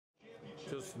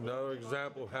Just another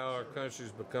example of how our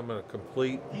country's becoming a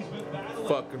complete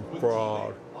fucking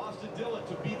fraud.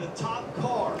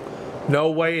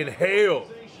 No way in hell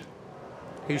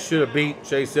he should have beat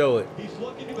Chase Elliott.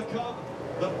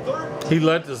 He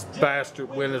let this bastard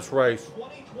win this race.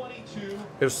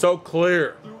 It's so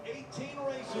clear.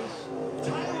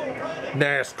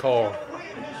 NASCAR.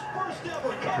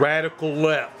 Radical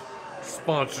left.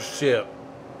 Sponsorship.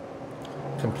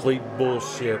 Complete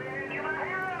bullshit.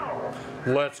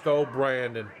 Let's go,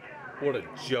 Brandon. What a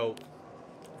joke.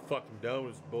 Fucking dumb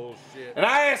as bullshit. And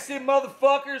I asked them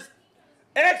motherfuckers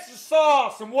extra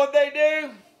sauce, and what they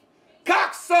do?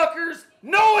 Cocksuckers,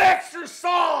 no extra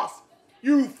sauce!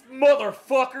 You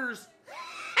motherfuckers!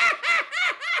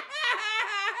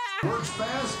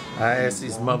 I asked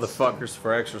these motherfuckers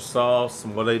for extra sauce,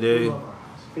 and what they do?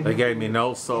 They gave me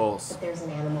no sauce. There's an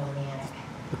animal in the attic.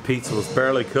 The pizza was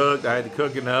barely cooked. I had to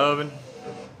cook in the oven.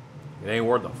 It ain't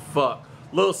worth a fuck.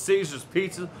 Little Caesar's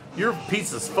Pizza, your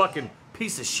pizza's fucking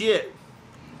piece of shit.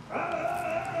 At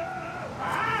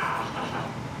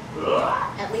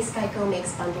least Geico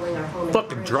makes bundling our home.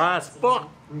 Fucking dry as fuck.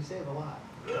 We save a lot.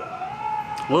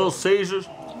 Little Caesars,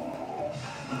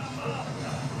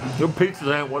 your pizza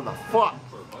ain't worth a fuck.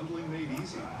 Bundling made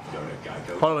easy. Go to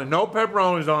Geico. Probably no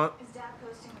pepperonis on it,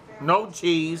 no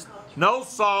cheese, no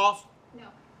sauce.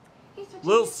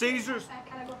 Little Caesars,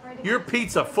 your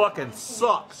pizza fucking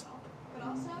sucks.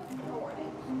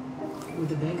 With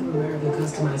the Bank of America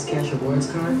customized cash rewards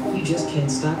card, you just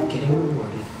can't stop getting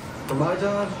rewarded. For my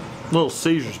job, Little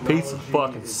Caesars pizza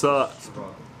fucking sucks.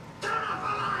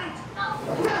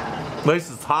 At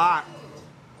least it's hot,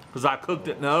 because I cooked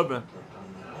it in the oven.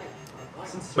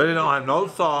 But it don't have no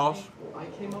sauce, I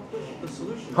came up with the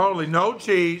solution. hardly no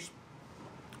cheese,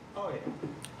 Oh yeah,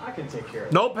 I can take care of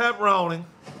it. no pepperoni.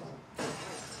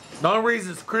 The only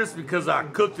reason it's crispy because I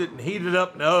cooked it and heated it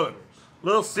up in the oven.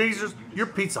 Little Caesars, your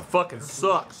pizza fucking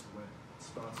sucks.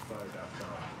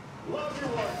 Love your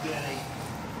work, Danny.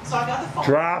 So I got the phone.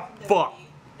 Dry fuck.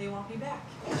 They want me back.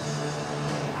 I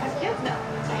have kids now.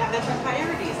 I have different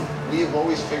priorities. We have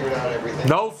always figured out everything.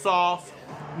 No sauce,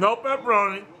 no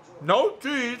pepperoni, no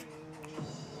cheese.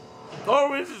 The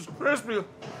only reason it's crispy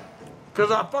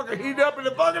because I fucking heated it up in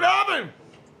the fucking oven.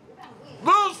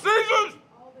 Little Caesars,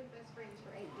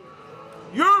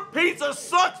 your pizza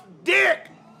sucks dick.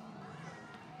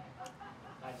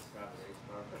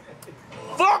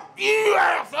 Fuck you,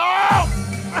 asshole!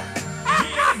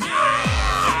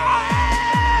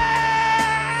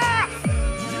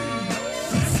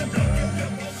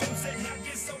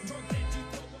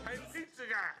 Hey, pizza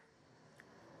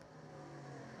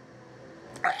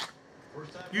guy.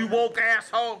 You woke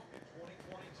asshole.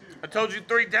 I told you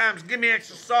 3 times, give me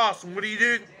extra sauce, and what do? You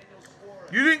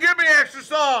didn't give me extra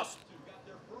sauce.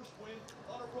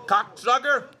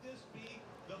 Cocksucker.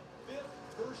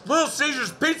 Little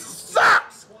Caesar's pizza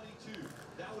sucks!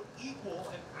 That would equal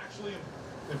and actually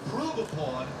improve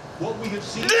upon what we have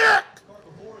seen Dick!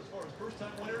 before as far as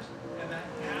first-time winners, and that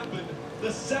happened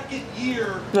the second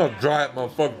year. No, dry it,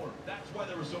 motherfucker. That's why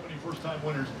there were so many first-time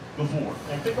winners before.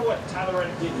 And think of what Tyler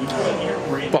Reddick did. He put in here,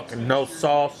 ran Fucking no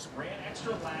sauce. ran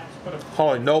extra laps, put a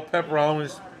Holy no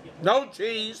pepperonis, no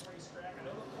cheese.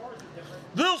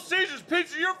 Little Caesar's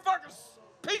pizza, your fucking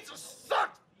pizza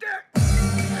sucks!